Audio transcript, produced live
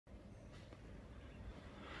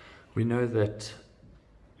We know that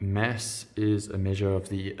mass is a measure of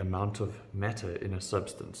the amount of matter in a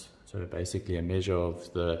substance. So basically a measure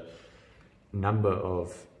of the number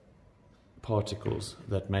of particles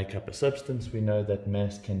that make up a substance. We know that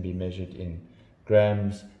mass can be measured in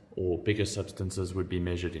grams, or bigger substances would be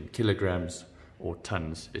measured in kilograms or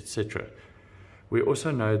tons, etc. We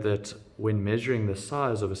also know that when measuring the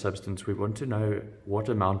size of a substance, we want to know what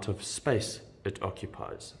amount of space it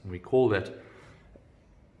occupies. And we call that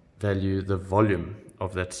value the volume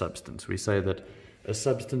of that substance. We say that a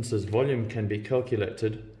substance's volume can be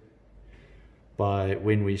calculated by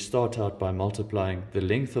when we start out by multiplying the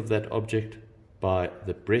length of that object by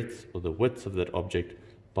the breadth or the width of that object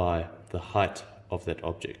by the height of that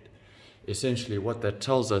object. Essentially what that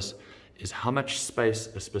tells us is how much space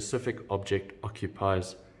a specific object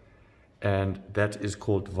occupies, and that is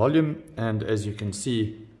called volume. And as you can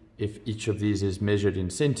see, if each of these is measured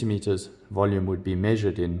in centimeters, volume would be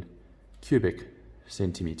measured in cubic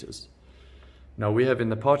centimeters. Now we have, in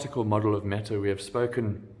the particle model of matter, we have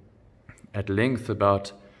spoken at length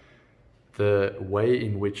about the way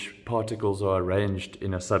in which particles are arranged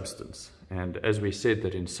in a substance. And as we said,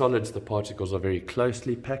 that in solids the particles are very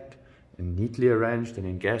closely packed and neatly arranged, and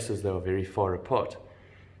in gases they are very far apart.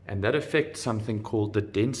 And that affects something called the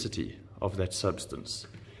density of that substance.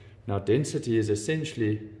 Now density is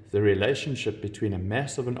essentially the relationship between a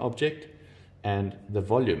mass of an object and the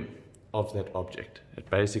volume of that object. It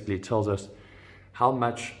basically tells us how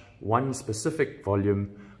much one specific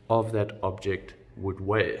volume of that object would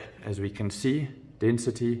weigh. As we can see,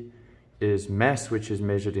 density is mass, which is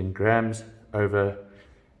measured in grams, over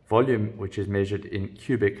volume, which is measured in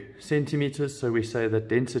cubic centimeters. So we say that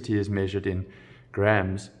density is measured in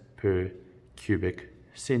grams per cubic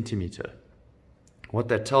centimeter. What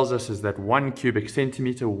that tells us is that 1 cubic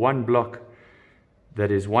centimeter, one block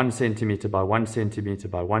that is 1 centimeter by 1 centimeter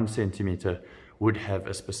by 1 centimeter, would have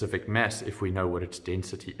a specific mass if we know what its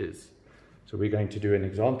density is. So we're going to do an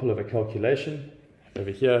example of a calculation.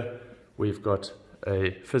 Over here we've got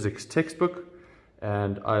a physics textbook,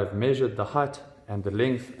 and I've measured the height and the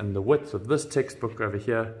length and the width of this textbook over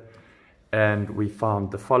here, and we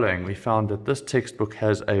found the following. We found that this textbook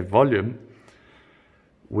has a volume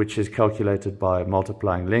which is calculated by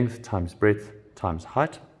multiplying length times breadth times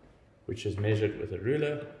height, which is measured with a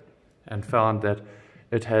ruler, and found that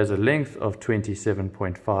it has a length of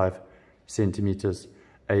 27.5 centimeters,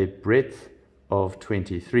 a breadth of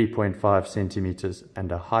 23.5 centimeters,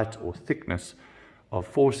 and a height or thickness of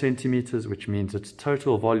 4 centimeters, which means its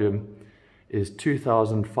total volume is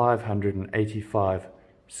 2,585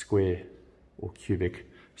 square or cubic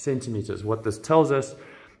centimeters. What this tells us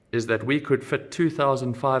is that we could fit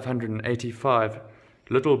 2,585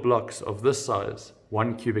 little blocks of this size,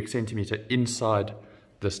 1 cubic centimeter, inside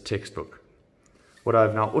this textbook. What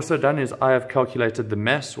I've now also done is I have calculated the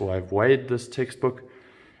mass, or I've weighed this textbook,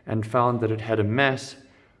 and found that it had a mass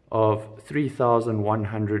of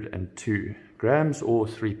 3,102 grams, or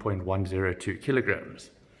 3.102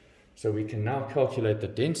 kilograms. So we can now calculate the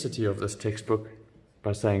density of this textbook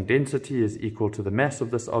by saying density is equal to the mass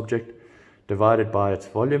of this object divided by its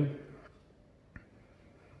volume.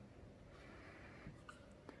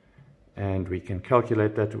 And we can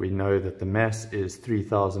calculate that. We know that the mass is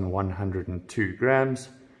 3,102 grams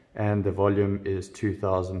and the volume is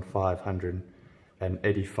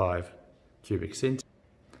 2,585 cubic centimeters,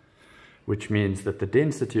 which means that the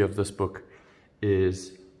density of this book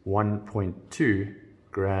is 1.2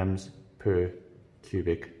 grams per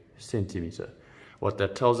cubic centimeter. What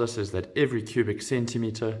that tells us is that every cubic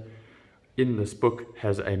centimeter in this book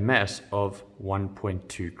has a mass of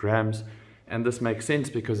 1.2 grams. And this makes sense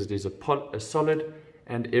because it is a solid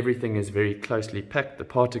and everything is very closely packed. The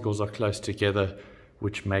particles are close together,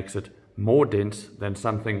 which makes it more dense than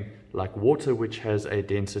something like water, which has a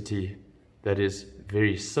density that is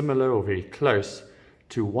very similar or very close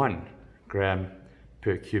to 1 gram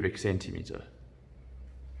per cubic centimeter.